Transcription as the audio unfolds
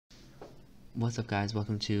What's up, guys?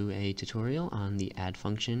 Welcome to a tutorial on the add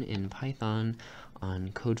function in Python on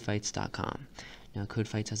CodeFights.com. Now,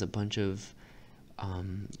 CodeFights has a bunch of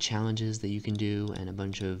challenges that you can do and a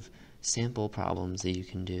bunch of sample problems that you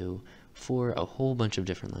can do for a whole bunch of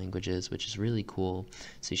different languages, which is really cool.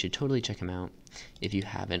 So you should totally check them out if you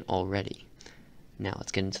haven't already. Now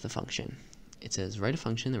let's get into the function. It says write a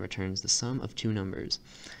function that returns the sum of two numbers.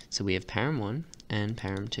 So we have param1 and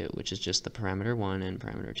param2, which is just the parameter 1 and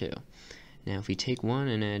parameter 2. Now if we take 1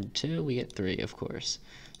 and add 2, we get 3, of course.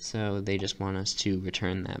 So they just want us to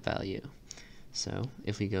return that value. So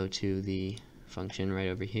if we go to the function right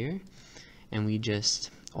over here, and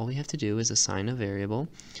all we have to do is assign a variable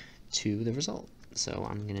to the result. So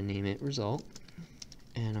I'm going to name it result,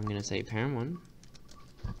 and I'm going to say param1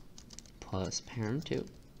 plus param2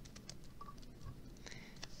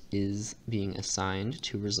 is being assigned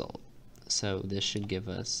to result. So this should give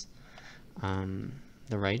us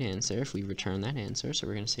the right answer if we return that answer. So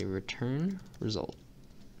we're going to say return result.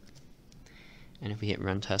 And if we hit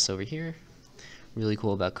run tests over here, really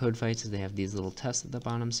cool about CodeFights is they have these little tests at the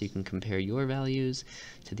bottom so you can compare your values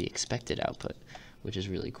to the expected output, which is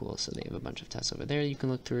really cool. So they have a bunch of tests over there you can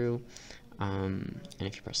look through. And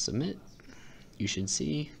if you press submit, you should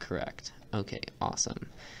see correct. Okay, awesome.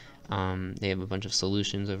 They have a bunch of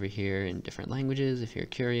solutions over here in different languages if you're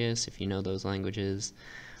curious, if you know those languages.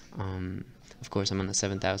 Of course, I'm on the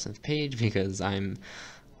 7,000th page because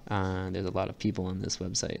there's a lot of people on this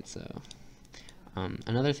website. So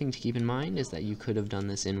another thing to keep in mind is that you could have done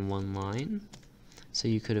this in one line. So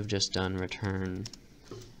you could have just done return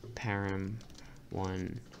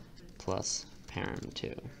param1 plus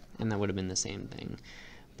param2, and that would have been the same thing.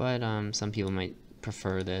 But some people might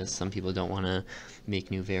prefer this. Some people don't want to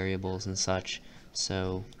make new variables and such.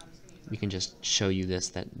 So we can just show you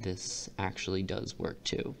that this actually does work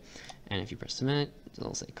too. And if you press submit,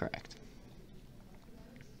 it'll say correct.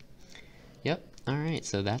 Yep, alright,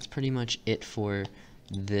 so that's pretty much it for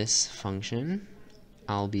this function.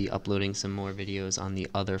 I'll be uploading some more videos on the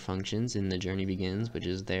other functions in the Journey Begins, which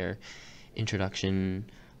is their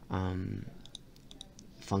introduction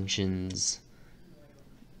functions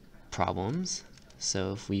problems.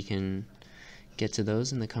 So if we can get to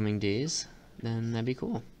those in the coming days, then that'd be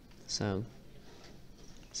cool. So,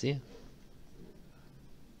 see ya.